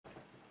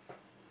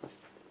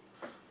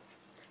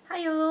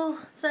Hey all!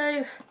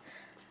 So,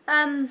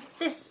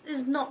 this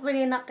is not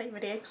really an update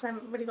video because I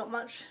haven't really got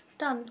much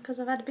done because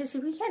I've had a busy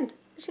weekend,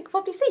 as you can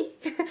probably see.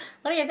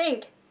 What do you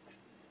think?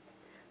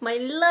 My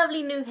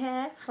lovely new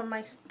hair from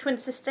my twin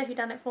sister who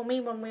done it for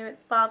me when we were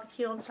at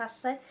barbecue on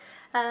Saturday.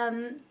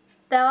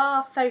 There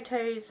are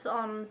photos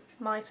on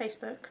my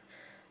Facebook,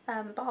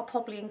 but I'll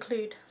probably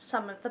include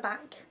some of the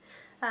back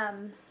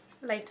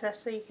later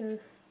so you can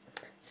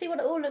see what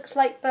it all looks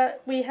like.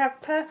 But we have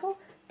purple,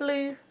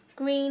 blue,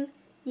 green,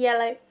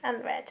 yellow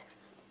and red.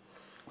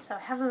 So I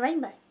have a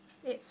rainbow.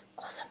 It's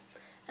awesome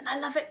and I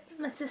love it.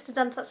 My sister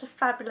done such a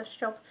fabulous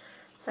job,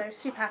 so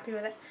super happy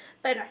with it.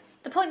 But anyway,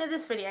 the point of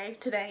this video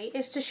today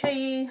is to show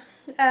you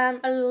a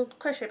little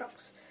crochet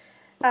box.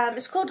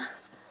 It's called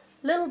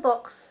Little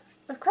Box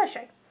of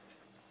Crochet.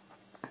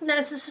 Now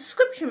it's a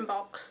subscription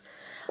box.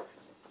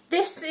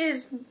 This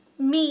is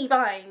me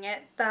buying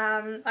it.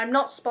 I'm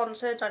not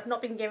sponsored, I've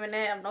not been given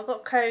it, I've not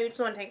got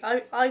codes or anything.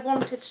 I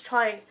wanted to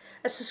try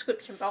a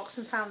subscription box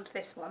and found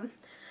this one.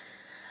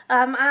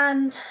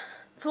 And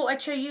thought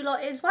I'd show you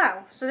lot as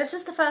well. So this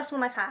is the first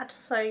one I've had,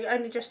 so I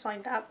only just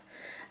signed up.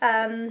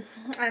 And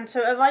so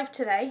it arrived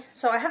today,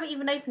 so I haven't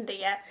even opened it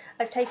yet.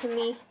 I've taken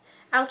the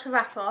outer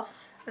wrapper off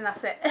and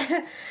that's it.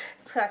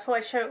 So I thought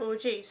I'd show it all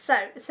with you. So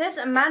it says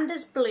Amanda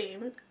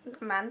Bloom's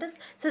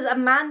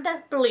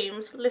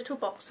Little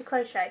Box of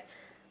Crochet.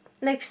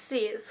 Now you can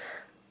see it's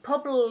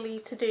probably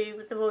to do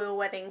with the royal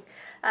wedding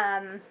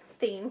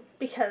theme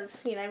because,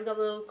 you know, we've got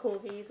the little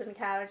corgis and the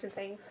carriage and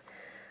things.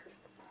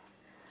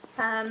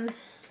 But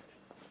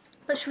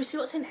should we see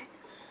what's in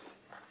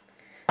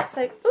it?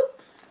 So,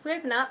 we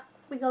open up,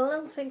 we got a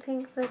little thing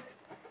that says,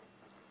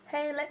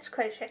 "Hey, let's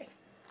crochet."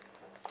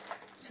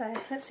 So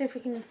let's see if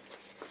we can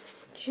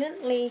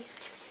gently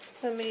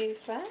remove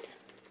that.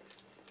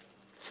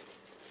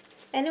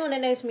 Anyone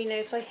that knows me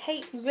knows I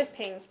hate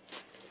ripping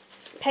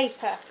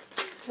paper,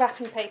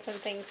 wrapping paper and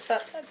things,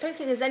 but I don't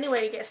think there's any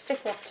way to get a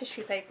stick off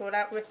tissue paper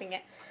without ripping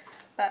it.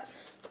 But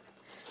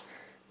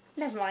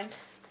never mind.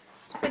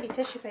 It's pretty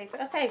tissue paper.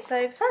 Okay,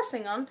 so the first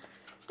thing on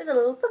is a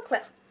little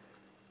booklet,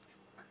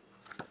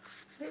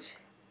 which is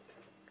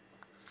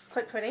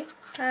quite pretty.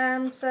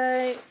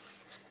 So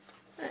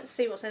let's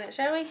see what's in it,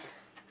 shall we?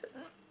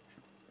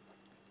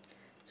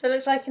 So it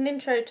looks like an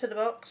intro to the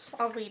box.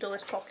 I'll read all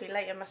this properly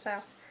later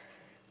myself.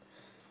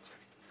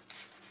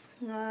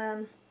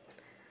 Then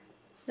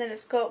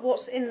it's got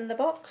what's in the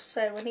box,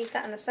 so we'll need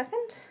that in a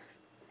second.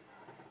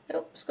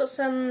 Oh, it's got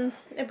some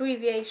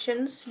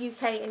abbreviations,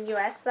 UK and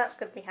US, that's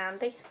going to be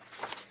handy.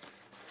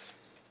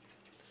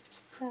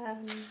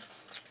 Then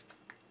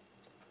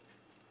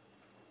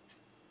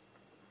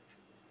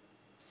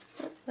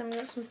we've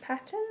got some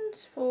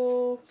patterns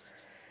for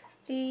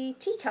the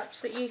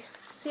teacups that you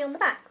see on the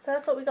back. So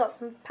that's what we got,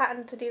 some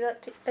pattern to do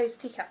that those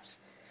teacups.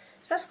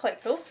 So that's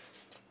quite cool.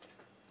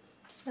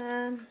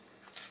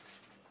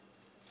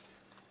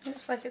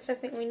 Looks like it's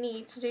everything we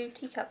need to do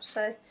teacups,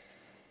 so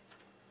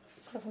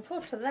looking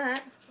forward to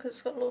that because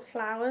it's got little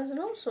flowers and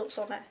all sorts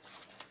on it.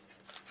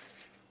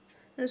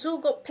 And it's all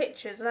got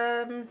pictures.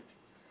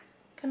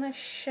 Can I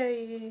show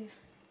you?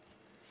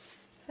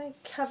 If I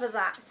cover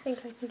that, I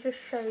think I can just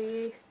show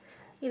you.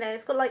 You know,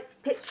 it's got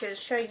like pictures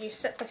showing you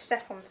step by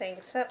step on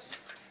things.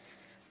 That's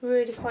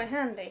really quite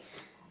handy.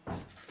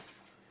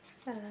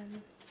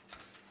 And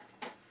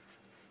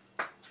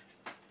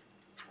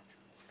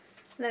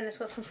then it's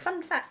got some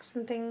fun facts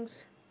and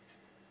things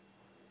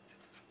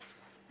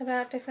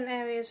about different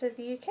areas of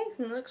the UK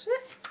from the looks of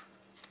it.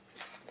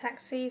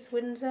 Taxis,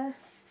 Windsor,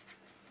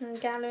 and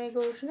Gallery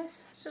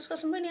Gorgeousness. So it's got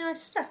some really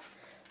nice stuff.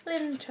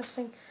 Really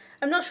interesting.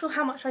 I'm not sure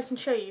how much I can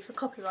show you for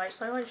copyright,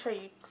 so I won't show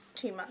you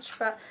too much.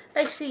 But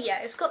basically,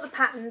 yeah, it's got the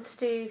pattern to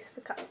do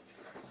the cup,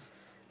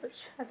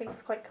 which I think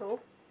is quite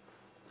cool.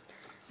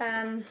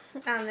 And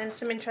then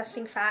some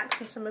interesting facts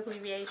and some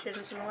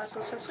abbreviations and all that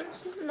sort of stuff.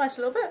 So it's a nice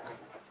little book.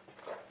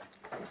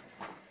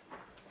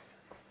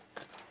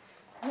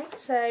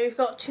 So we've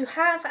got To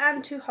Have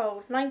and To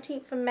Hold,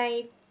 19th of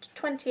May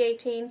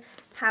 2018,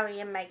 Harry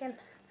and Meghan.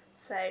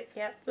 So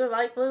yeah, we're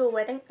right, royal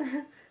wedding.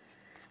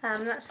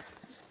 That's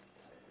just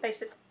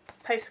basic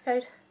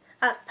postcard.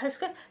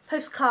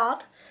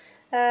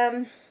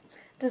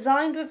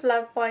 Designed with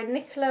love by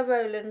Nicola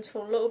Rowland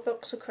for Little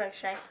Box of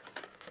Crochet.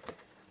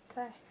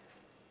 So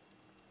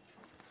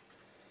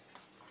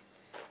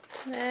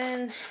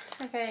then,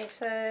 okay,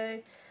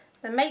 so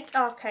the Make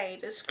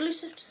Arcade,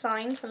 exclusive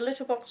design for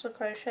Little Box of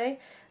Crochet,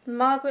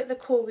 Margaret the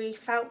Corgi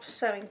felt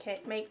sewing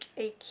kit. Make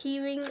a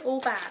keyring or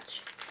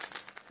badge.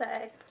 So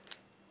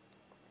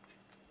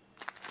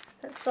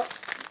it's got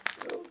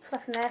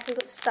stuff in there. We've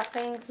got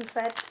stuffing, some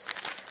threads.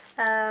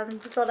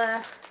 We've got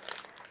a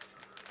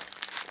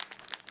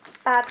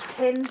badge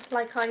pin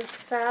like I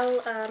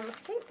sell. I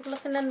think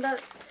looking under,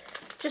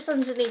 just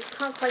underneath,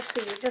 can't quite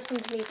see it, just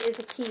underneath is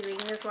a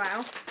keyring as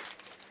well.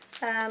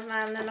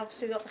 And then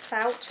obviously we've got the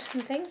felt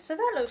and things, so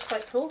that looks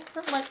quite cool.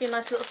 That might be a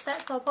nice little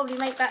set, so I'll probably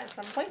make that at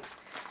some point.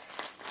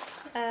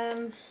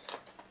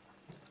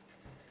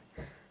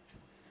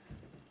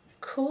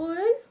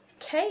 Koru,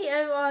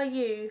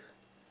 Koru,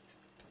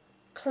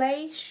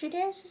 Clay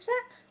Studios, is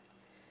it?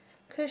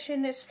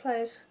 Cushion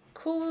displays.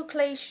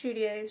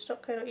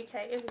 coolclaystudios.co.uk. Here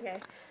we go.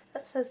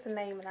 That says the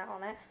name of that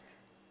on it.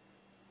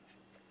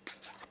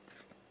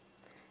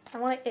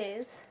 And what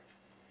it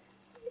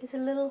is a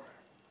little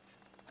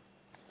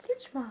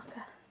stitch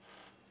marker.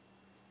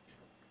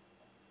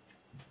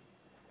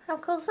 How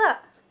cool is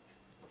that?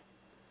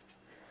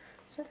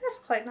 So that's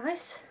quite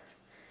nice.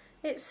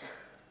 That's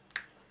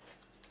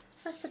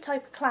the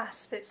type of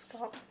clasp it's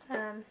got.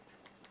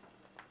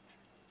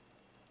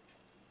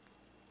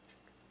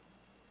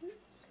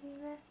 See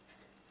there,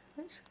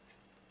 which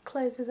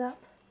closes up.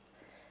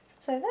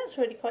 So that's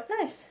really quite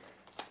nice.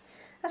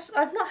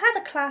 I've not had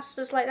a clasp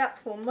that's like that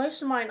before.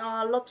 Most of mine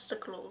are lobster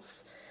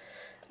claws.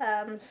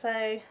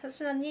 So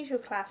that's an unusual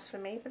clasp for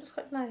me, but it's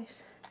quite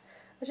nice.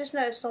 I just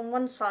noticed on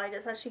one side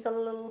it's actually got a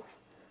little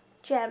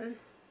gem,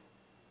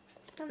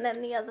 and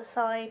then the other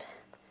side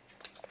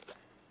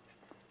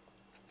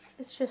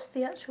it's just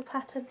the actual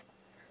pattern.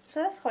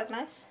 So that's quite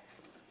nice.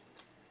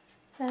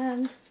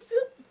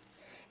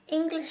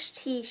 English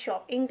tea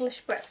shop,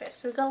 English breakfast.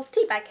 So we've got a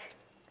tea bag.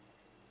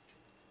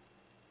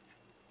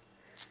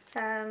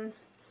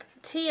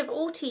 Tea of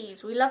all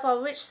teas. We love our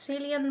rich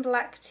Ceylon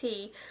black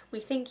tea.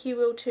 We think you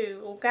will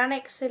too.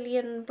 Organic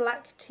Ceylon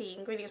black tea.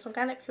 Ingredients: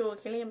 organic, pure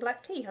Ceylon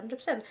black tea,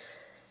 100%.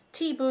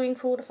 Tea brewing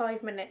 4 to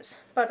 5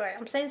 minutes. By the way,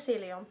 I'm saying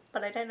Ceylon,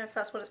 but I don't know if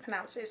that's what it's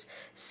pronounced. It's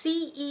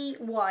Ceylon.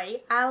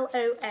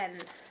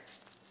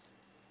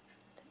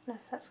 Don't know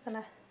if that's going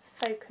to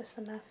focus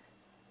enough.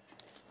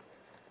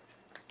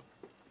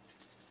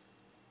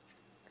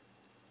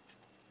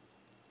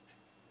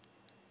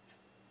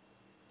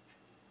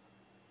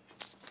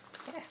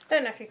 Yeah,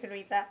 don't know if you can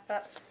read that,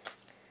 but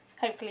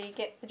hopefully you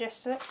get the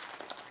gist of it.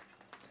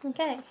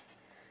 Okay.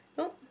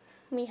 Oh,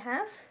 we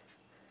have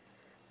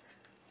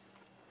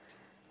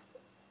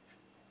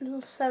a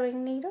little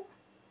sewing needle,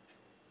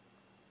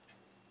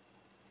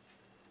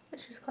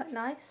 which is quite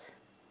nice.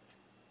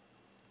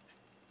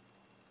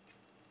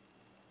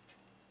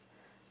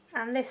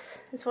 And this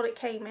is what it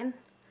came in,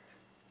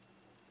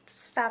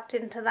 stabbed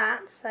into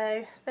that,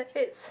 so that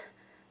it's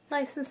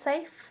nice and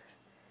safe.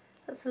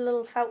 That's a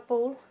little felt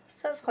ball,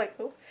 so that's quite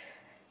cool.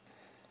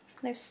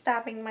 No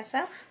stabbing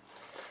myself.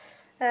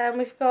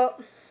 We've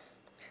got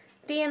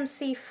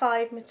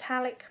DMC5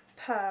 metallic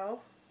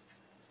pearl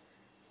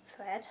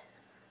thread,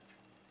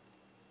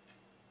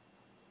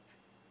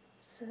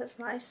 so that's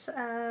nice.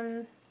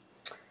 The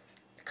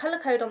colour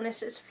code on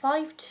this is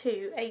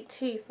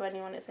 5282 for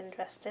anyone that's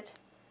interested.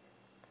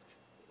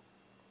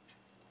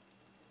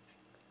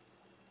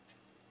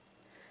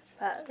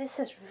 But this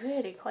is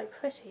really quite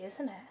pretty,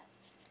 isn't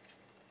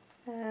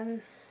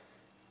it?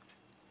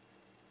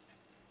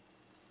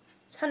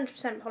 It's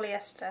 100%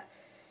 polyester.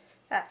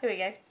 Here we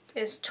go.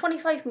 It's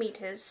 25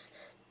 metres,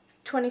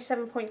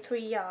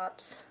 27.3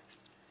 yards.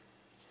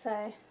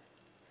 So,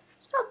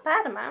 it's not a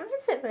bad amount,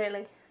 is it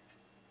really?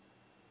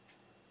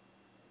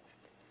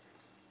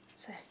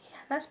 So,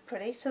 yeah, that's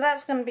pretty. So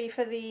that's going to be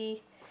for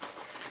the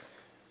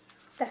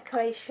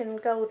decoration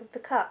gold of the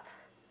cup.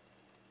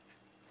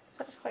 So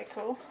that's quite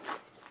cool.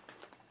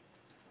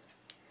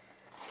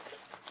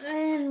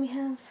 Then we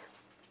have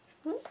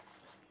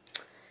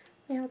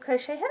a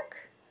crochet hook.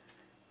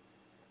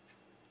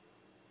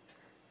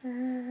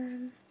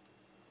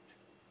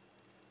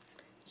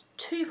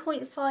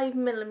 2.5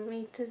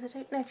 millimeters. I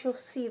don't know if you'll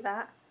see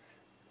that.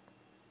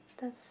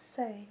 It does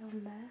say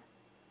on there.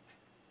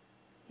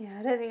 Yeah,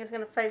 I don't think it's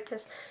going to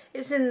focus.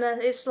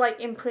 It's like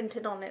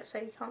imprinted on it, so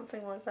you can't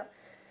think like that.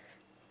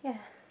 Yeah,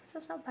 so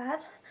it's not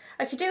bad.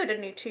 I could do with a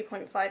new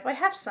 2.5. I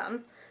have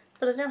some,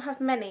 but I don't have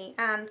many,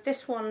 and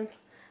this one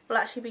will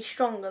actually be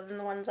stronger than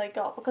the ones I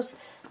got, because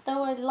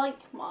though I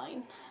like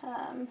mine,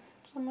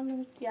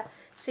 yeah,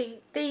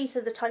 see, these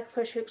are the type of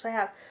crochet hooks I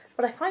have,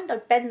 but I find I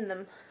bend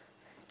them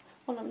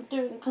when I'm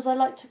doing, because I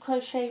like to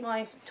crochet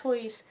my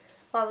toys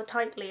rather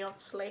tightly,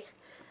 obviously.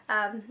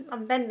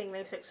 I'm bending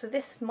those hooks, so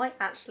this might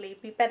actually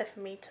be better for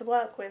me to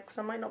work with, because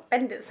I might not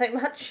bend it so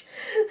much.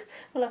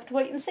 We'll have to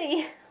wait and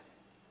see.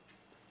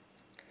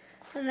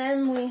 And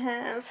then we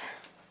have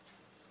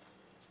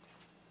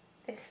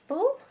this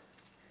ball.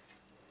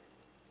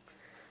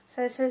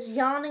 So it says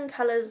yarn and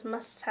colours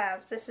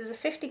must-haves. This is a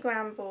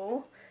 50-gram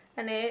ball,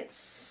 and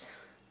it's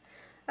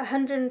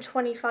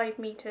 125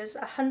 metres,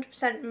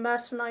 100%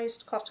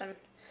 mercerised cotton.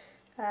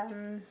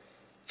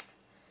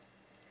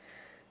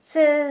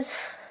 Says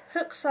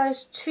hook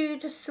size 2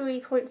 to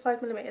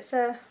 3.5 millimetres.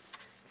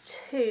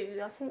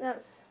 2, I think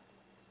that's,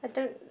 I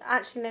don't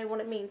actually know what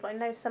it means, but I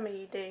know some of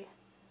you do.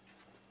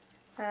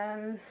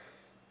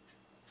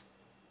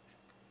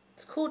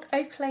 It's called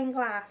Opaline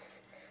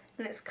Glass,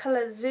 and it's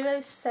colour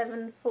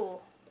 074.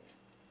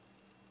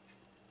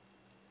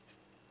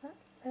 That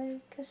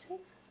focusing?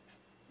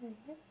 There you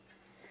go.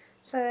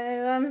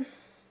 So,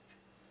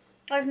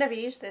 I've never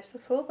used this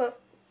before,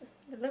 but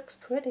it looks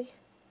pretty.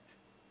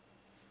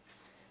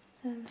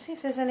 See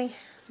if there's any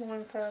more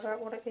info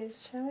about what it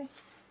is, shall we?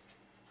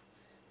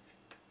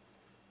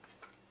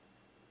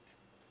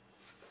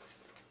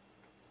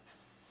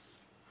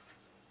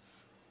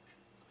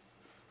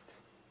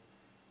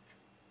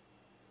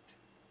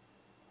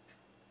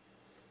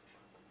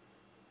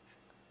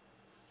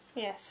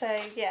 Yeah,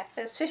 so yeah,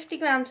 there's 50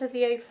 grams of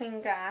the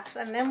opening gas,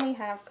 and then we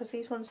have, because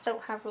these ones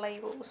don't have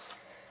labels,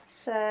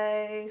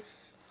 so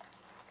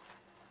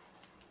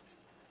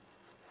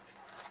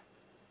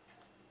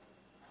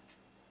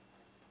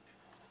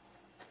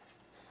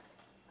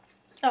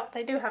oh,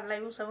 they do have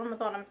labels, so on the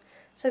bottom.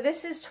 So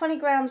this is 20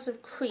 grams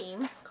of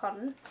cream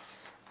cotton.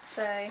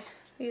 So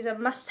these are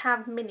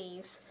must-have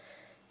minis.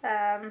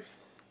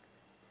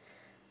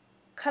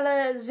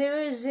 Colour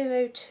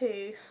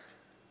 002.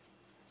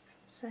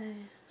 So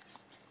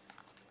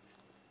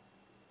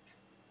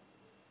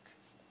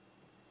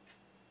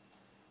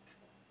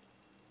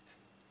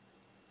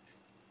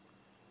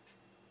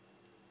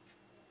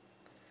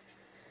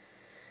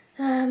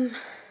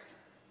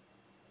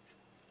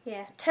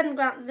yeah, 10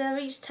 gram. They're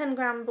each 10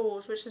 gram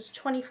balls, which is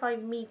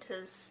 25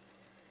 meters.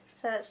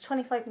 So it's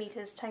 25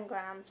 meters, 10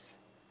 grams.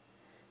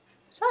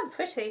 It's rather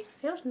pretty.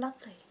 Feels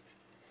lovely.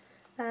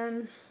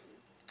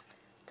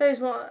 Those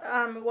were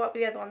what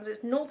the other ones is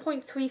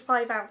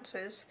 0.35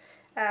 ounces,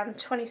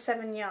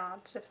 27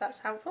 yards. If that's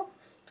helpful.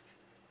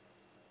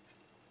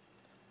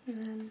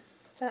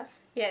 But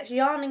yeah, it's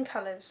yarn and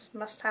colours.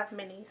 Must have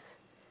minis.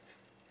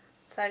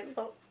 So we've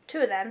got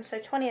 2 of them. So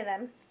 20 of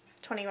them,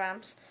 20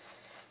 grams,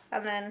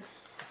 and then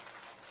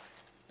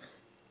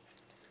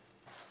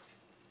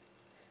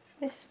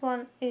this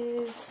one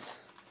is,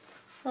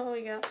 what have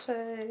we got?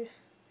 So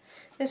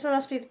this one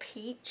must be the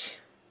peach.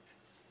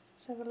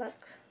 Let's have a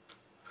look.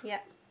 Yeah.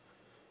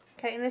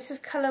 Okay, and this is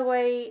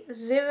colourway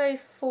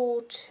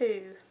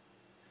 042.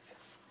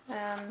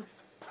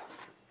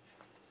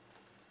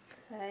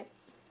 So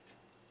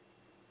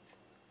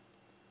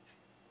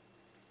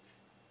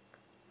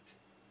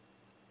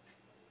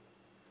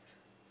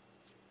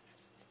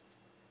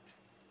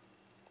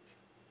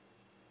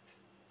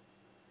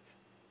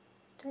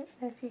don't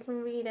know if you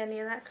can read any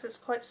of that because it's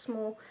quite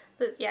small,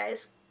 but yeah,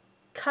 it's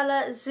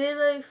colour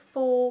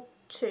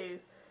 042.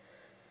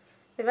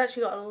 They've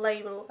actually got a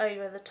label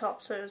over the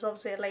top, so it was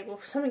obviously a label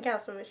for something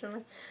else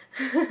originally.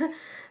 But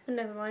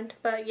never mind.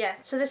 But yeah,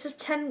 so this is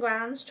 10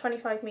 grams,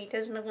 25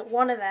 meters, and I've got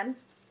 1 of them.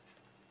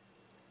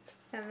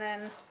 And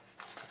then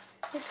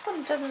this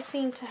one doesn't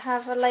seem to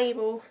have a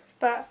label,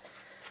 but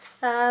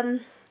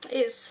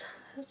it's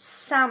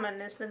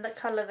salmon is the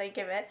colour they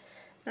give it,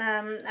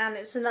 and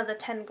it's another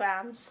 10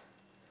 grams.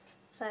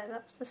 So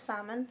that's the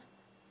salmon,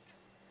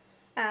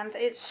 and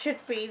it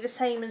should be the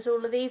same as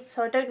all of these,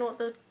 so I don't know what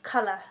the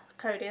colour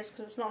code is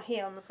because it's not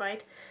here, I'm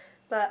afraid.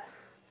 But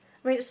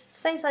I mean, it's the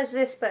same size as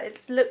this, but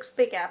it looks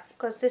bigger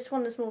because this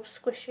one is more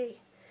squishy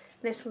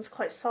and this one's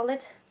quite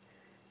solid.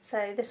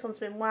 So this one's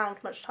been wound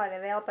much tighter.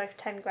 They are both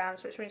 10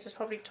 grams, which means there's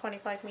probably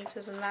 25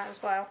 meters in that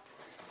as well.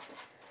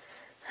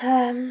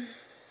 And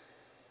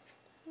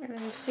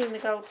then you've seen the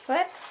gold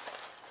thread.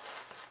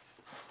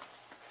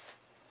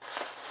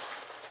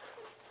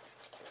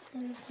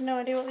 No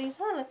idea what these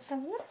are. Let's have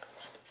a look.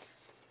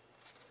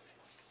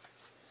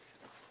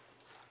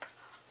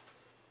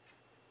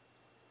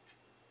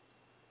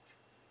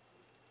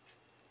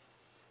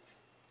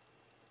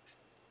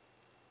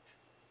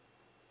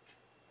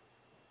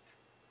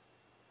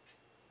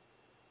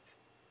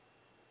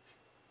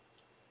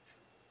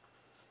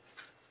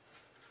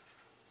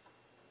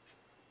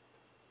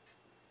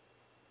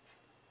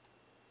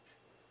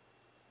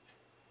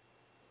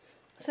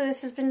 So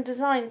this has been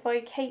designed by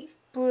Kate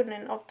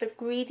Brunin of the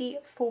Greedy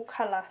for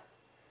Colour.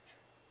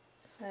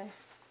 So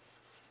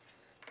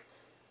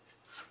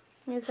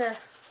here's a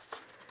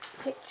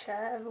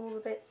picture of all the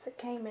bits that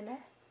came in it.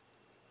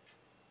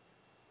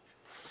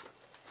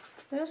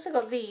 We also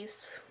got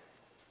these.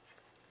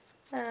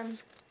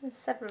 There's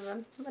 7 of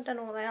them. I don't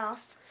know what they are.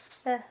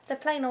 They're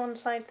plain on one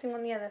side, thing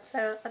on the other.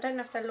 So I don't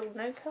know if they're little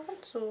note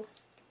cards or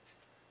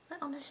I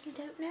honestly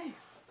don't know.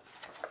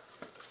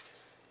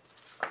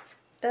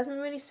 Doesn't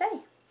really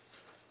say.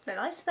 They're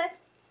nice though.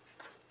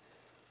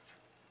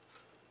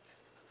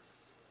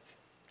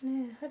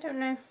 Yeah, I don't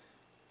know.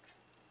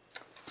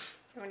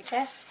 Don't really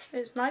care.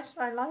 It's nice,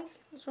 I like.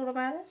 That's all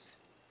about it.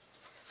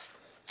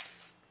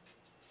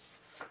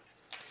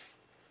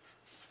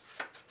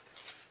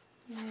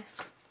 Yeah.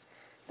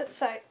 But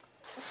so,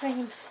 if I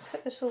can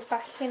put this all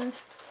back in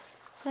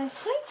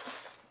nicely.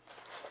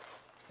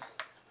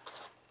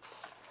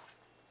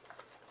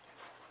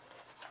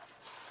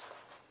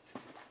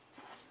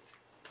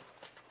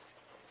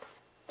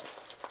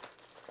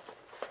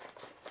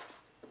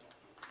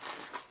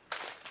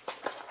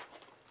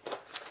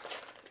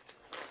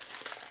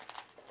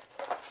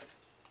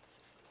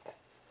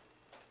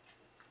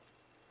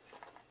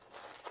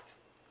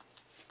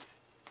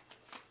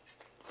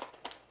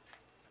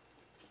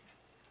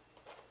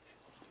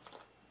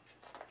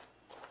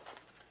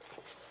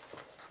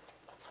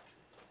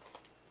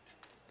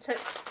 So,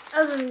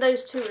 other than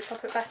those 2, which I'll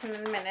put back in a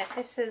minute,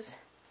 this is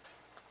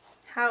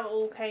how it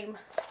all came.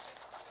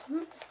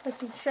 I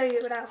can show you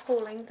it without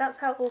falling. That's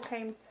how it all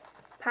came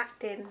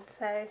packed in.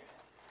 So,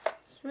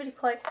 it's really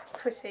quite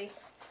pretty.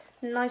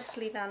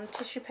 Nicely done.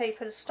 Tissue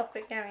paper to stop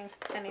it going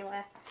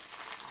anywhere.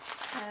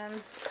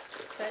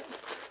 But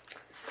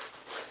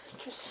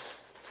just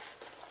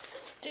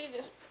do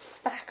this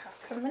back up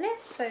a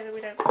minute so that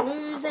we don't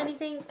lose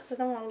anything, because I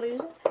don't want to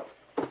lose it.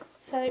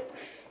 So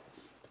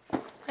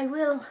I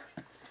will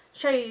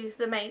show you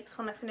the mates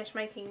when I finish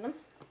making them.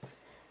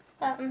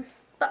 But I'm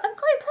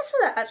quite impressed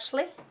with that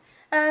actually.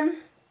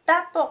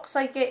 That box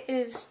I get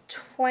is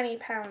 £20,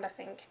 I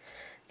think.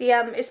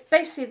 It's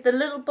basically the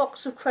little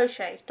box of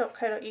crochet.co.uk.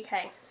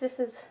 So this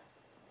is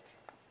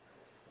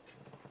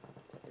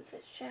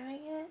it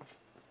showing it?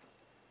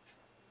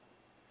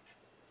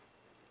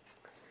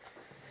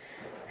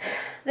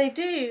 They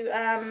do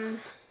a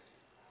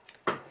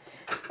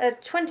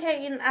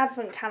 28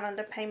 advent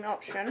calendar payment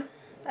option,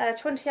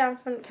 20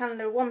 advent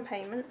calendar one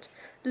payment,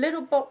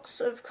 little box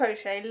of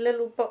crochet,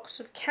 little box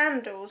of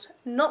candles,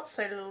 not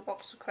so little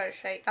box of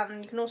crochet,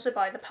 and you can also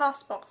buy the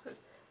past boxes.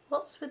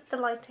 What's with the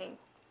lighting?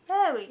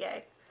 There we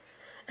go.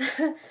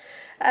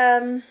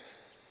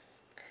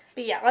 But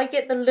yeah, I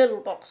get the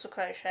little box of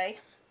crochet,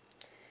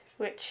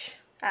 which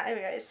there we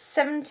go, it's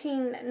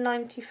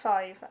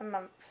 £17.95 a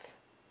month,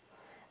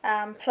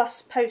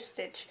 plus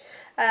postage.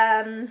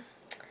 In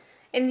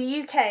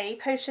the UK,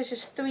 postage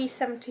is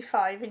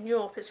 £3.75. In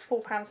Europe, it's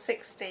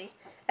 £4.60.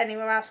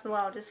 Anywhere else in the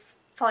world is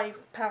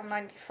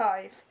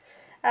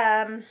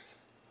 £5.95.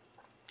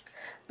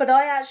 But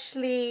I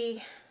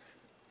actually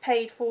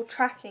paid for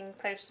tracking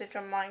postage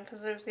on mine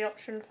because there was the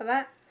option for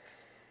that.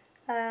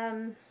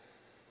 I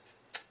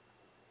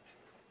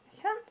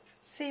can't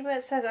see where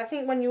it says. I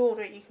think when you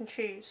order it, you can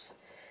choose.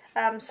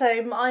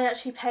 So I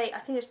actually pay, I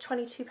think it's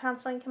 £22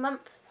 something a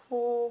month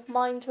for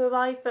mine to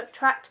arrive, but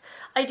tracked.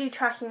 I do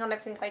tracking on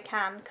everything I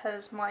can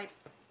because my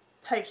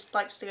post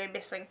likes to go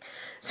missing,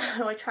 so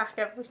I track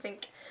everything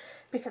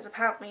because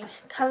apparently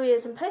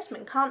couriers and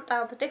postmen can't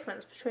tell the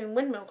difference between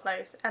windmill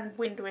clothes and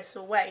wind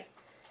whistle way.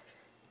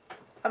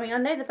 I mean, I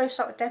know they both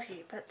start with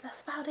W, but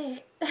that's about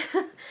it.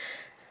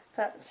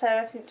 But so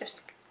everything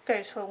just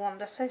goes for a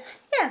wander. So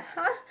yeah,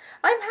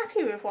 I'm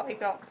happy with what I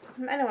got.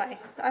 Anyway,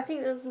 I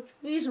think there's a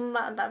reasonable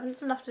amount of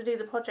evidence, enough to do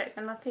the project,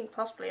 and I think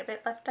possibly a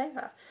bit left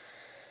over.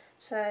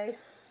 So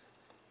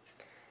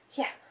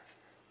yeah,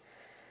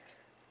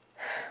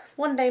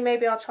 one day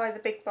maybe I'll try the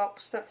big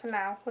box, but for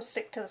now we'll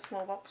stick to the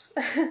small box.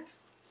 As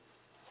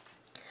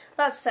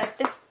I said,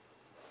 this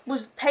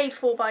was paid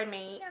for by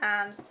me,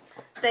 and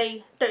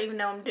they don't even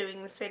know I'm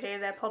doing this video.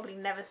 They'll probably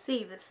never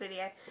see this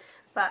video,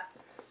 but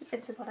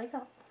this is what I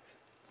got.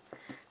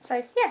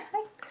 So yeah,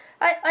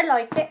 I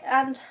like it,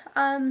 and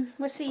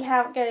we'll see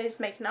how it goes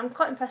making it. I'm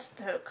quite impressed with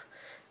the hook,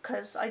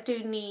 because I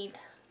do need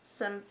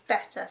some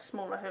better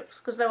smaller hooks,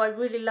 because though I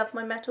really love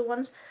my metal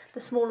ones, the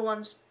smaller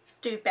ones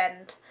do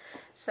bend,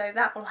 so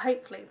that will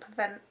hopefully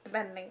prevent the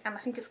bending, and I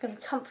think it's going to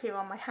be comfier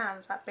on my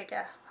hands, that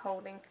bigger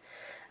holding.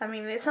 I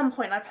mean, at some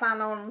point I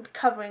plan on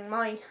covering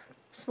my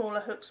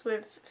smaller hooks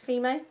with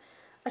Fimo.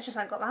 I just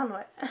haven't got around to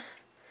it.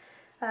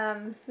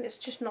 It's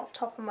just not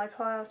top of my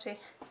priority,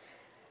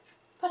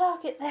 but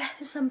I'll get there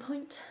at some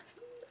point.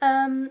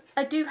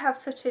 I do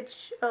have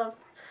footage of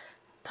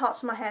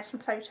parts of my hair, some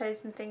photos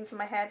and things of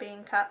my hair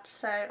being cut,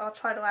 so I'll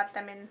try to add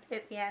them in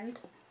at the end.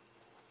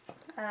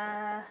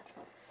 I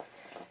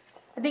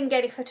didn't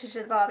get any footage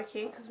of the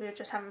barbecue because we were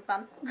just having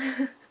fun.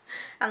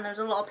 And there was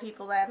a lot of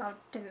people there, and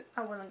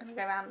I wasn't going to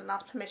go around and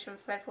ask permission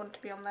for everyone to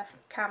be on the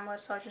camera,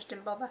 so I just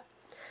didn't bother.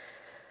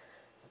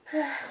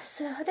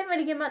 So I didn't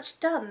really get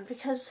much done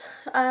because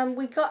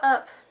we got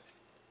up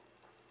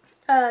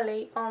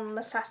early on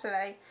the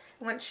Saturday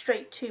and went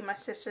straight to my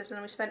sister's,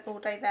 and we spent all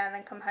day there and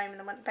then come home and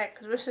then went to bed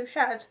because we were so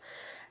shattered.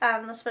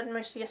 And I spent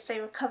most of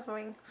yesterday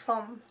recovering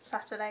from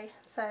Saturday,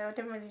 so I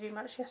didn't really do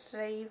much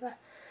yesterday either.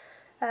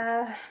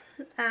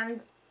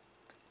 And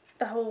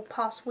the whole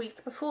past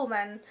week before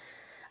then,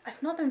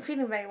 I've not been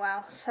feeling very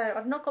well, so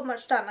I've not got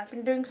much done. I've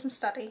been doing some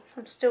study.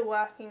 I'm still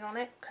working on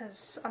it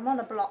because I'm on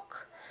a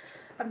block.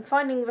 I'm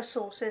finding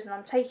resources and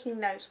I'm taking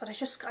notes, but I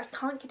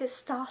can't get it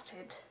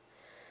started.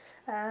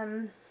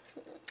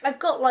 I've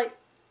got like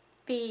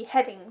the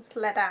headings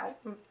laid out.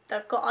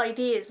 I've got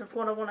ideas of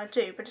what I want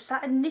to do, but it's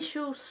that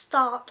initial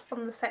start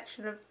on the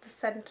section of the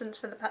sentence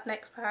for the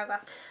next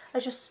paragraph.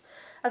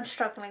 I'm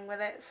struggling with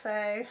it,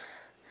 so.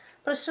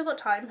 But I've still got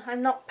time.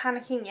 I'm not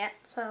panicking yet,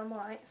 so I'm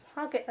alright.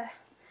 I'll get there.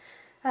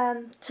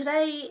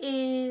 Today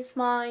is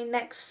my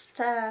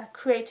next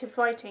creative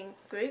writing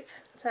group,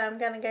 so I'm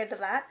going to go to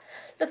that.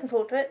 Looking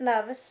forward to it,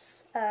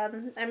 nervous.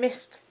 I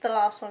missed the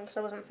last one because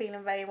I wasn't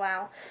feeling very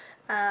well.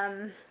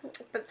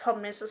 But the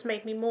problem is it's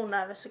made me more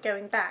nervous of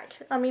going back.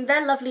 I mean,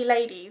 they're lovely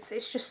ladies,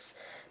 it's just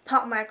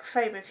part of my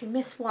agoraphobia. If you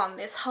miss one,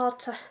 it's hard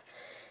to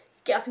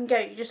get up and go.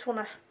 You just want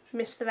to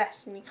miss the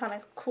rest and you kind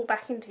of crawl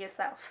back into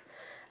yourself.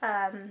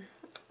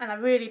 And I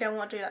really don't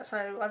want to do that,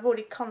 so I've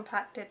already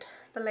contacted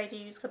the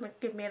lady who's going to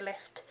give me a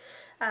lift,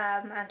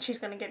 and she's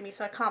going to get me,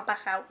 so I can't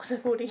back out because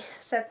I've already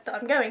said that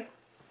I'm going.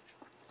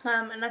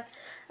 And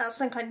that's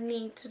something I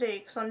need to do,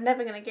 because I'm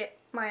never going to get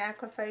my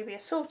agoraphobia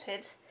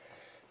sorted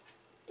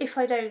if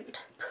I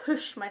don't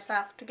push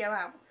myself to go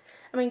out.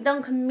 I mean,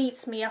 Duncan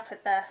meets me up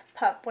at the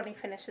pub when he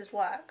finishes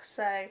work,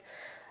 so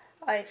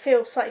I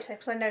feel slightly safe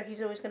because I know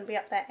he's always going to be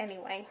up there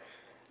anyway.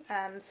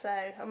 So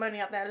I'm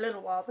only up there a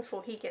little while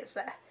before he gets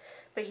there,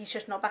 but he's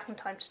just not back in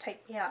time to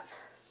take me up.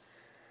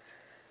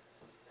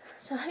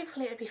 So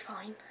hopefully it'll be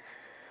fine.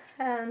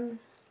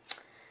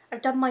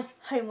 I've done my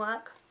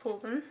homework for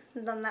them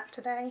and done that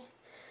today,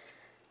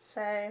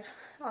 so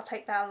I'll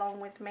take that along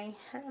with me.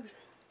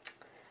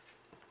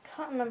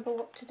 Can't remember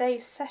what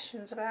today's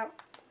session's about.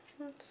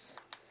 If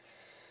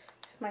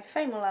my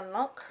phone will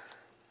unlock.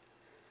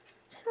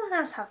 Does anyone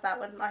else have that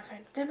with an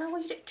iPhone? Don't know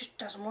what it just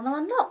doesn't want to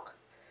unlock.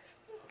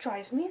 It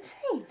drives me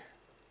insane.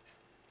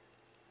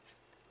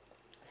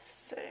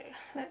 So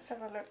let's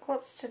have a look.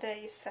 What's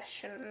today's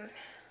session?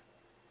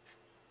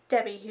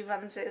 Debbie, who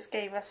runs it,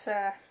 gave us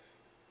a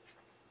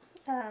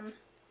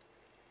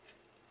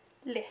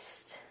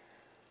list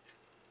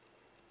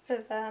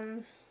of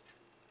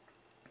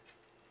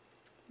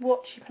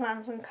what she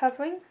plans on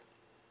covering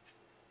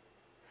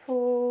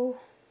for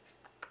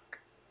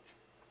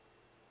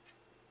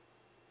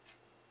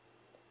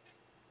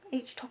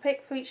each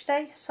topic for each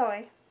day.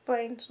 Sorry,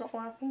 brain's not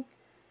working.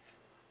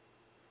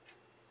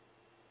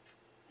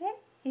 It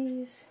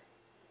is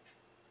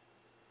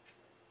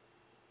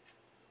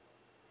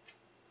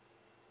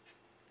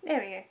there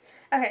we go.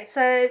 Okay,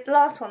 so the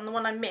last one, the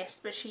one I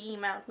missed, but she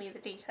emailed me the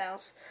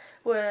details,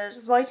 was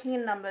writing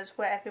in numbers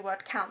where every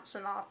word counts,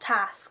 and our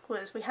task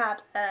was we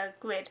had a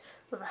grid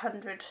with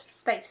 100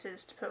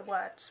 spaces to put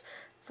words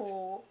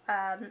for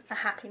a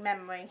happy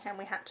memory, and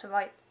we had to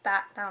write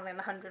that down in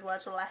 100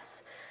 words or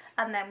less,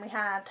 and then we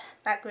had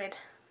that grid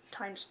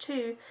times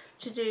 2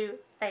 to do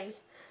a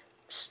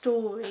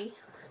story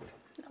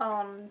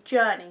on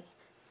journey.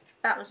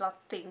 That was our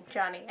theme,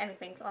 journey,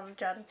 anything on the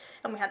journey,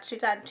 and we had to do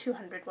that in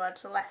 200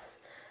 words or less.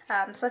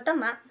 So I've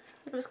done that.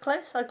 It was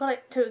close. I got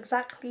it to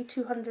exactly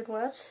 200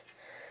 words.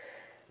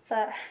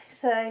 But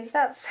so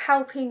that's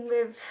helping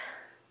with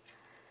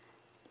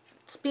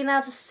being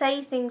able to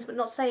say things but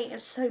not saying it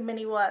in so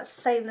many words.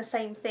 Saying the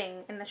same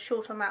thing in a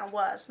short amount of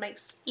words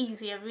makes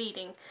easier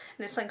reading,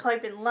 and it's something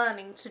I've been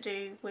learning to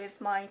do with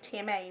my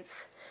TMAs.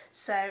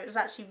 So it was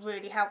actually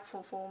really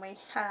helpful for me.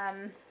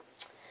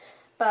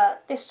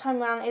 But this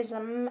time around is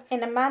in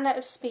a manner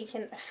of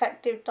speaking,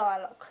 effective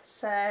dialogue.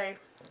 So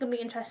it's going to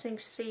be interesting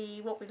to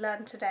see what we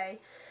learn today.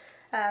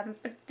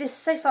 But this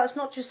so far it's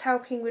not just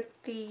helping with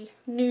the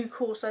new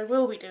course I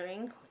will be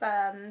doing.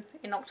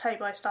 In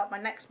October I start my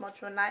next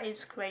module, and that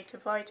is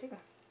creative writing.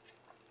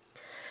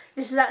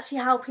 This is actually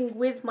helping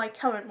with my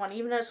current one,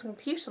 even though it's a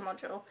computer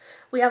module.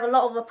 We have a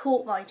lot of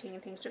report writing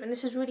and things to do, and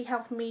this is really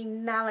helping me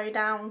narrow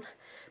down,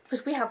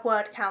 because we have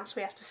word counts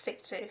we have to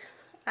stick to,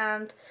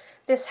 and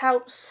this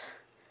helps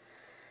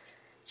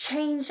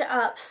change it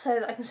up so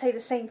that I can say the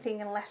same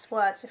thing in less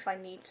words if I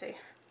need to,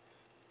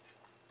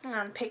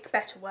 and pick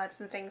better words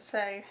and things.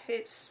 So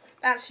it's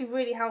actually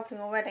really helping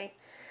already.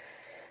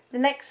 The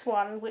next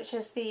one, which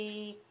is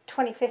the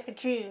 25th of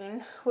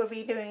June, we'll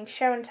be doing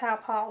Show and Tell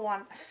Part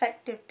 1,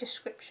 Effective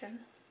Description,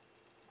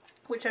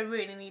 which I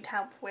really need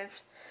help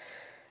with.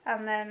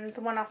 And then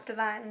the one after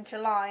that in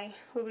July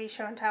will be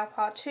Show and Tell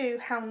Part 2,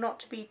 How Not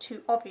to Be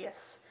Too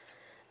Obvious.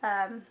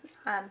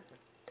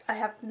 I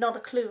have not a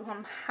clue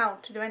on how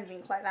to do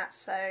anything like that,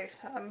 so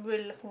I'm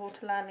really looking forward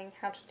to learning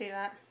how to do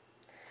that.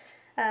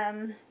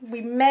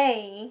 We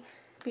may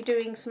be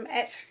doing some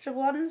extra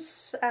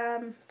ones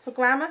for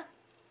grammar.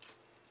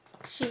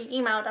 She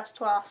emailed us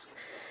to ask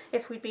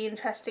if we'd be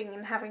interested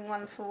in having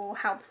one for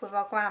help with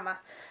our grammar.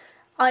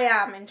 I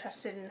am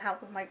interested in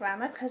help with my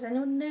grammar, because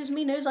anyone who knows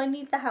me knows I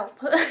need the help.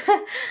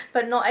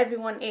 But not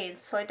everyone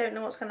is, so I don't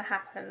know what's going to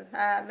happen.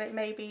 It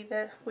may be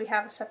that we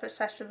have a separate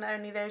session that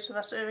only those of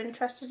us are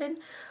interested in,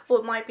 or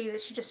it might be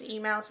that she just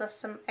emails us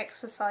some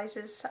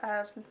exercises,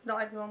 as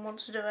not everyone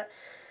wants to do it.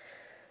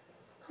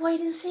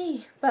 Wait and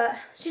see. But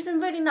she's been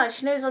really nice.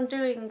 She knows I'm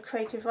doing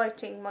creative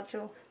writing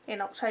module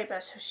in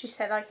October, so she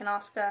said I can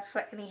ask her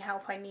for any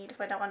help I need if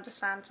I don't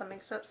understand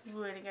something, so that's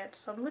really good.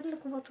 So I'm really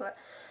looking forward to it.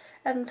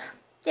 And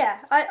yeah,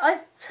 I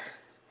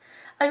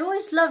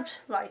always loved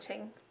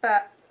writing,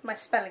 but my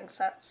spelling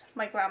sucks,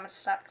 my grammar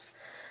sucks,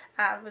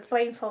 and with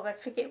brain fog I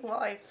forget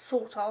what I've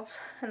thought of,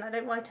 and I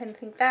don't write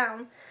anything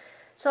down,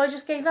 so I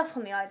just gave up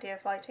on the idea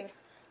of writing,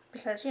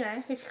 because, you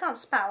know, if you can't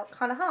spell, it's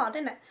kind of hard,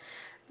 isn't it?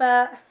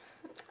 But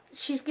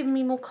she's given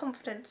me more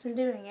confidence in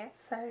doing it,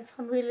 so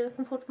I'm really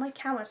looking forward to my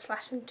camera's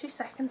flashing in 2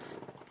 seconds.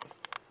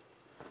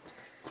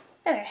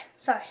 Anyway,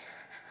 sorry,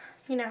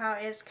 you know how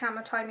it is,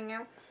 camera timing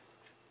out.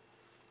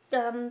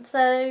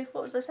 So,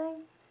 what was I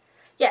saying?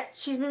 Yeah,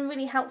 she's been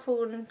really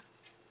helpful in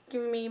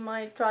giving me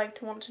my drive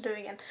to want to do it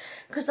again.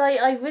 Because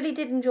I really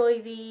did enjoy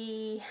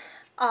the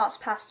arts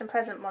past and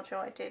present module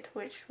I did,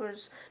 which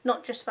was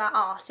not just about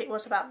art, it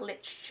was about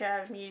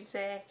literature,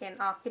 music and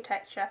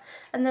architecture.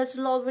 And there's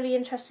a lot of really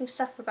interesting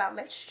stuff about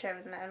literature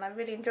in there, and I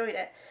really enjoyed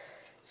it.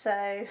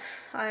 So,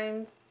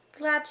 I'm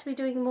glad to be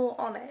doing more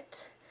on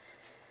it.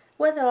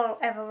 Whether I'll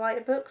ever write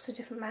a book's a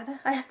different matter.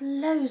 I have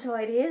loads of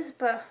ideas,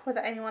 but whether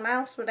anyone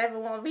else would ever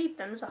want to read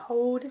them is a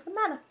whole different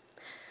matter.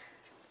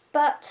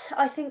 But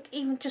I think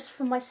even just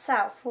for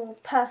myself, for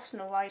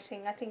personal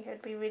writing, I think it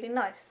would be really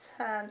nice.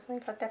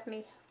 Something I'd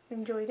definitely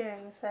enjoy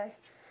doing, so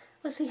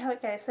we'll see how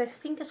it goes. So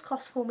fingers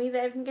crossed for me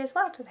that everything goes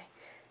well today,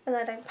 and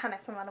I don't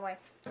panic and run away.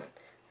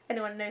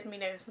 Anyone who knows me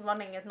knows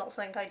running is not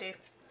something I do.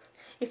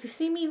 If you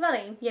see me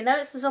running, you know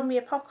it's the zombie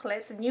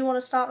apocalypse and you want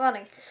to start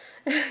running.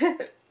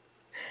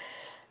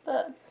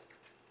 But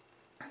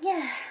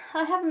yeah,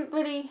 I haven't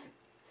really...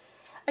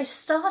 I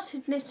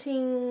started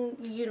knitting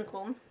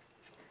Unicorn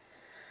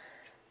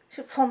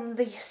from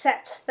the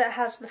set that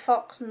has the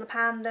fox and the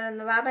panda and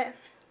the rabbit.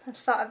 I've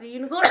started the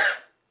Unicorn.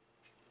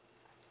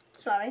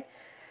 Sorry.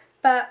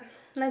 But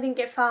I didn't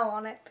get far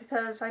on it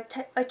because I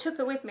took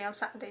it with me on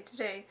Saturday to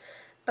do,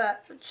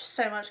 but just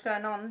so much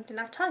going on, didn't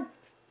have time.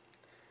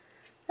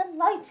 The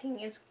lighting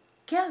is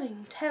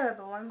going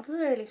terrible. I'm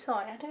really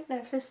sorry. I don't know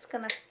if this is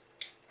going to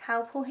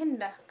help or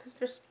hinder, because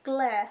just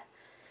glare.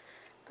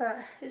 But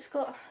it's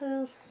got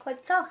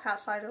quite dark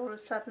outside all of a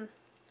sudden.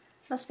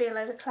 Must be a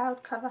load of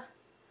cloud cover.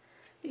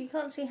 But you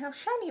can't see how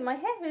shiny my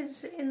hair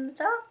is in the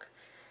dark.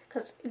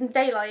 Because in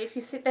daylight, if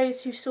you see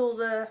those who saw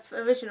the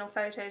original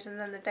photos and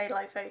then the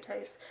daylight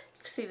photos, you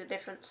can see the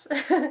difference.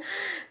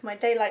 My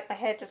daylight, my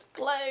hair just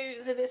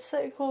glows and it's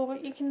so cool.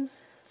 But you can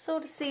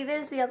sort of see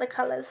there's the other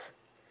colours.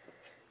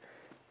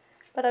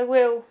 But I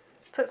will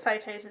put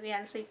photos at the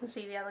end so you can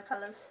see the other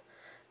colours.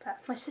 But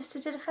my sister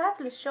did a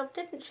fabulous job,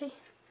 didn't she?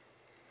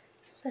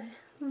 So,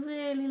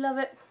 really love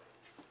it.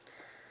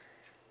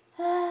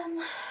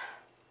 Yeah,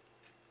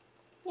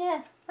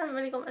 I haven't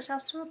really got much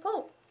else to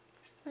report.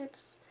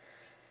 It's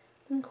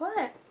been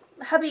quiet.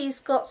 Hubby's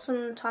got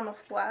some time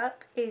off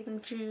work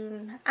in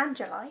June and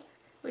July,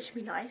 which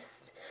would be nice.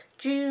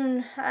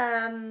 June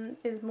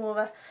is more of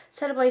a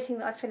celebrating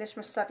that I finished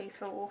my study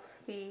for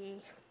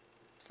the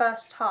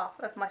first half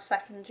of my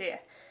second year.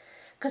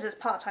 Because it's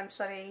part-time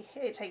study,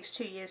 it takes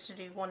 2 years to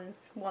do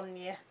one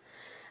year.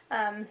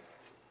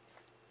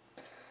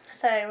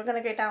 So we're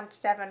going to go down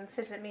to Devon,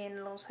 visit me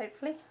in-laws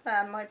hopefully,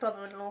 my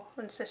brother-in-law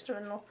and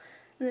sister-in-law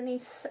and the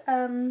niece.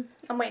 I'm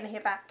waiting to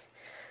hear back,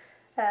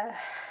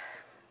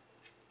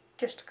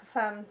 just to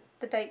confirm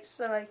the dates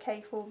are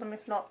okay for them.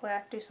 If not, we'll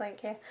have to do something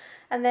here.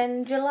 And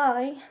then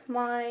July,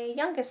 my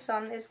youngest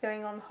son is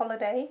going on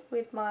holiday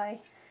with my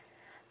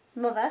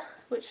mother,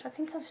 which I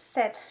think I've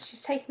said.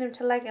 She's taking him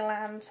to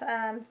Legoland.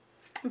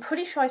 I'm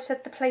pretty sure I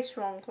said the place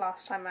wrong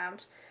last time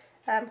round,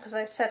 because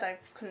I said I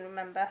couldn't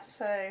remember.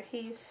 So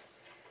he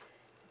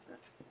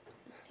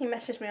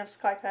messaged me on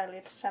Skype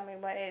earlier to tell me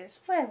where it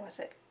is. Where was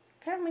it?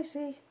 Can we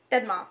see?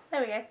 Denmark.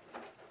 There we go.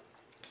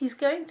 He's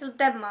going to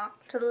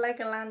Denmark, to the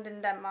Legoland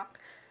in Denmark.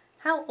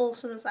 How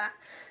awesome is that?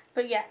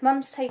 But yeah,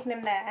 Mum's taking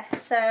him there.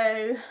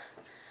 So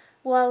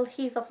while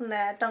he's off in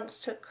there,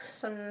 Dunks took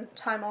some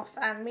time off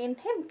and me and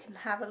him can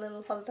have a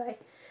little holiday.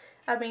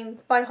 I mean,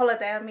 by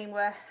holiday I mean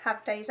we'll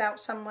have days out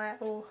somewhere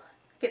or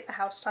get the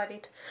house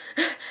tidied.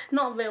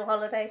 Not a real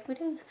holiday. We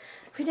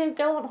don't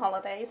go on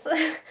holidays.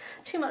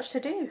 Too much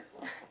to do.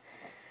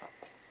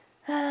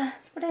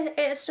 But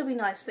it'd still be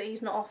nice that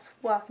he's not off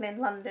working in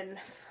London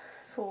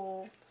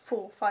for 4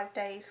 or 5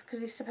 days,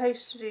 because he's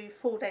supposed to do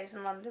 4 days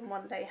in London,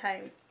 1 day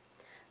home.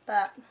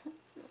 But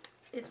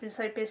it's been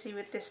so busy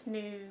with this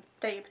new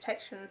data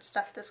protection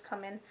stuff that's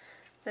come in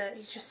that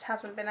he just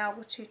hasn't been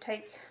able to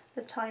take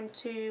the time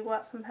to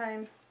work from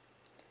home.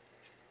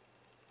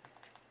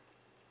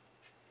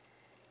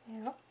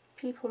 Yeah,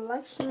 people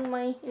liking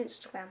my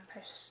Instagram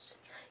posts.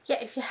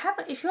 Yeah, if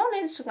you're on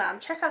Instagram,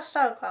 check out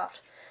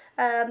Stylecraft.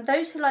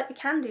 Those who like the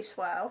candy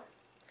swirl,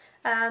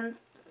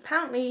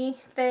 apparently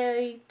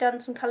they done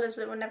some colours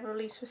that were never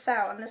released for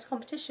sale, and there's a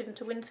competition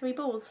to win 3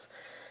 balls.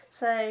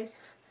 So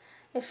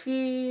if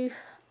you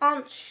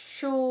aren't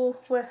sure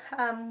where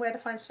to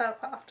find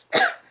Stylecraft,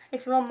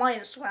 if you're on my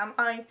Instagram,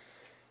 I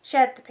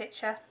shared the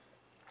picture,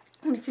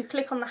 and if you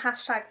click on the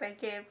hashtag they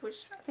give,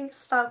 which I think is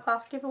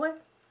Stylecraft giveaway,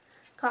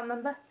 can't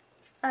remember,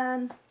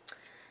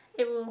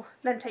 it will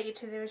then take you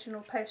to the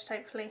original post,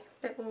 hopefully,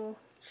 that will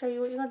show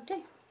you what you got to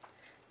do.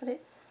 But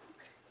it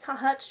can't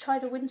hurt to try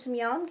to win some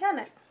yarn, can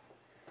it?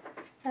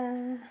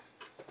 Yeah,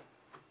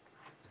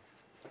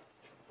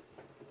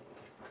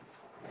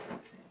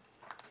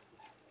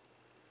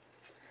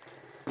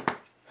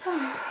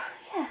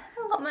 I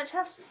haven't got much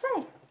else to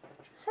say.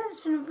 So it's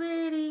been a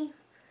really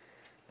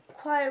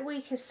quiet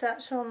week as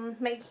such on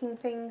making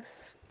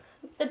things.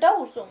 The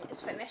doll's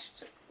almost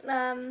finished.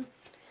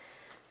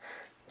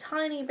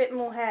 Tiny bit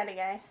more hair to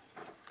go.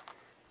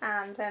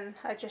 And then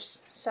I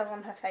just sew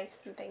on her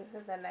face and things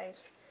with her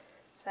nose.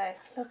 So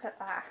look at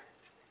that.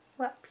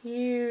 What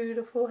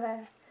beautiful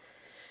hair.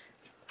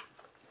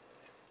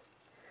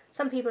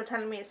 Some people are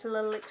telling me it's a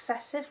little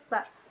excessive,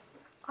 but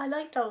I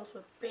like dolls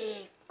with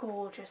big,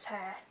 gorgeous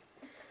hair.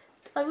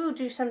 I will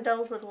do some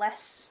dolls with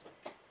less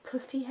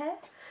puffy hair,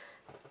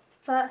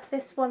 but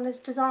this one is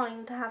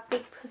designed to have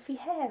big puffy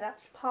hair.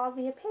 That's part of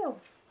the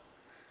appeal.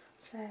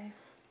 So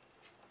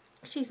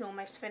she's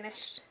almost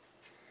finished.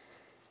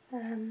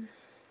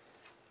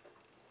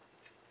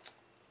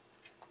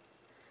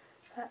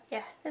 But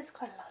yeah, there's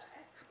quite a lot of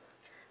it.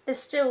 There's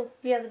still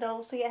the other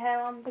dolls to get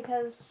hair on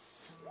because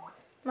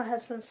my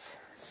husband's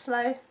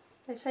slow.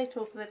 They say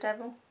talk of the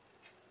devil.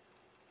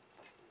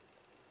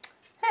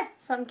 Hey,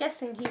 so I'm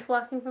guessing he's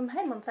working from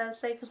home on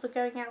Thursday because we're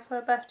going out for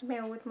a birthday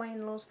meal with my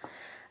in-laws.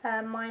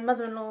 My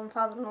mother-in-law and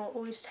father-in-law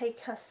always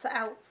take us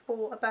out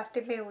for a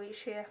birthday meal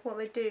each year. What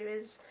they do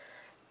is,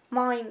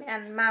 mine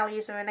and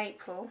Mally's are in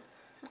April,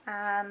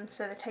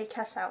 so they take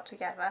us out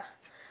together.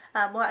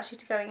 We're actually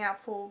going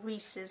out for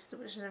Reese's,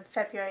 which is in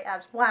February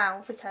as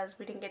well, because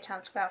we didn't get a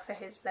chance to go out for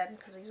his then,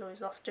 because he's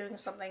always off doing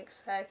something.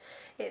 So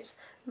it's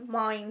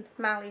mine,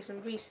 Mally's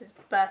and Reese's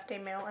birthday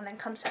meal, and then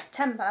come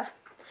September,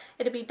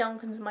 it'll be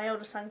Duncan's and my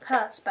older son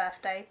Kurt's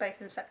birthday,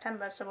 both in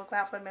September, so we'll go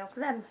out for a meal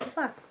for them as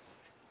well.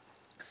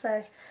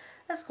 So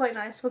that's quite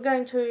nice. We're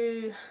going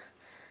to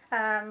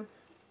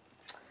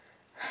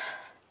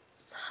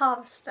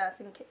Harvester, I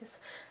think it is,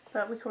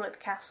 but we call it the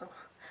Castle.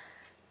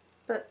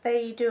 But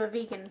they do a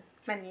vegan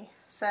menu,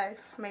 so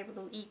I'm able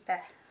to eat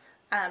there.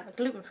 A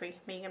gluten-free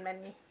vegan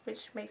menu,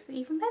 which makes it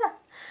even better.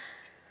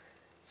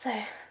 So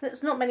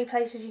there's not many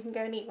places you can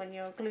go and eat when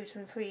you're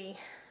gluten-free,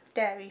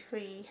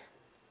 dairy-free,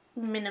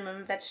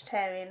 minimum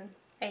vegetarian,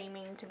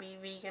 aiming to be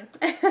vegan.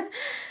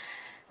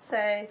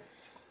 So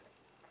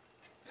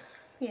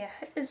yeah,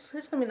 it's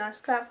gonna be nice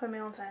to go out for a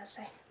meal on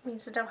Thursday. It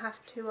means I don't have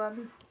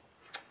to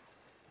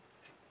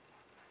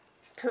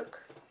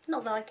cook.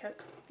 Not that I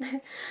cook.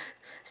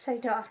 So you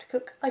don't have to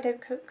cook. I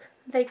don't cook.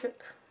 They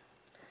cook.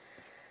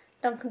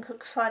 Duncan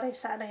cooks Friday,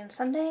 Saturday and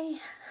Sunday.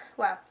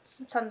 Well,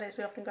 Sundays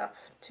we often go up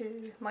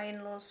to my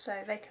in-laws, so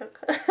they cook.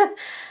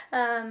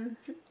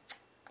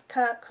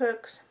 Kurt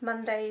cooks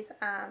Mondays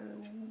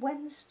and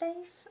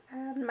Wednesdays,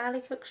 and Mally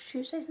cooks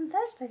Tuesdays and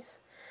Thursdays.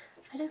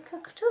 I don't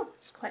cook at all.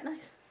 It's quite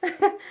nice.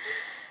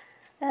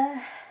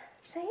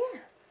 So yeah,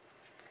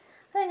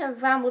 I think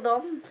I've rambled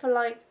on for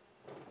like,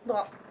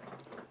 what,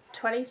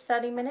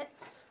 20-30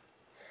 minutes.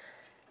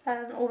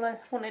 And all I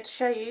wanted to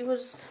show you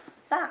was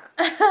that.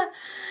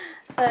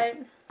 So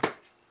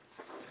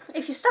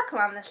if you're stuck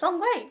around this long,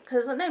 wait,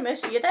 because I know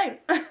most of you don't.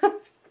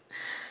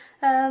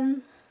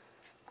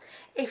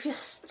 If you're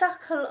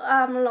stuck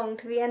along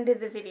to the end of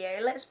the video,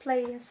 let's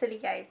play a silly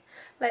game.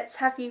 Let's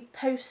have you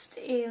post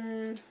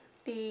in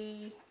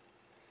the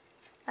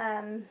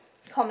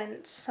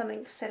comments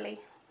something silly.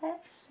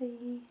 Let's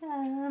see.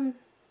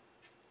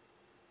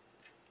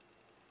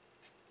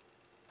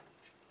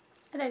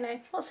 I don't know.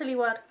 What silly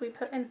word could we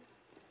put in?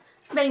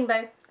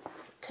 Rainbow.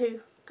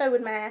 2. Go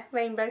with my hair.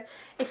 Rainbow.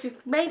 If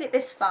you've made it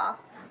this far,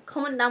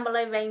 comment down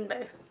below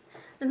rainbow.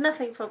 There's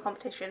nothing for a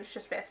competition, it's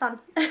just a bit of fun.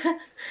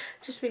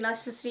 Just be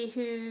nice to see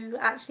who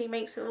actually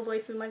makes it all the way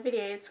through my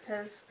videos,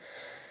 because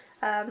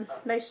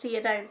most of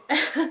you don't.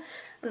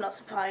 I'm not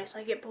surprised,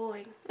 I get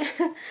boring.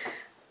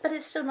 But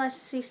it's still nice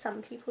to see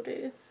some people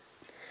do.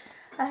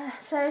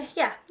 So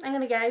yeah, I'm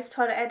going to go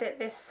try to edit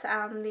this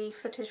and the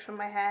footage from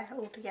my hair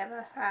all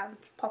together and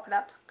pop it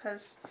up,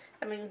 because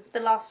I mean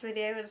the last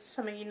video, as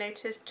some of you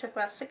noticed, took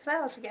about 6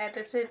 hours to get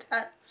edited,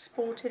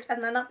 exported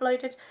and then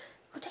uploaded.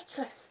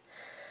 Ridiculous.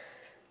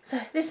 So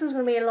this one's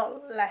going to be a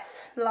lot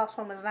less. The last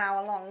one was an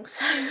hour long,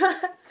 so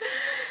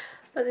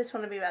but this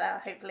one will be better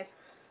hopefully.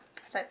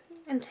 So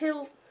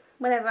until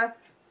whenever,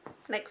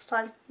 next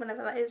time,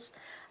 whenever that is,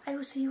 I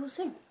will see you all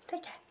soon.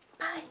 Take care.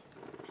 Bye.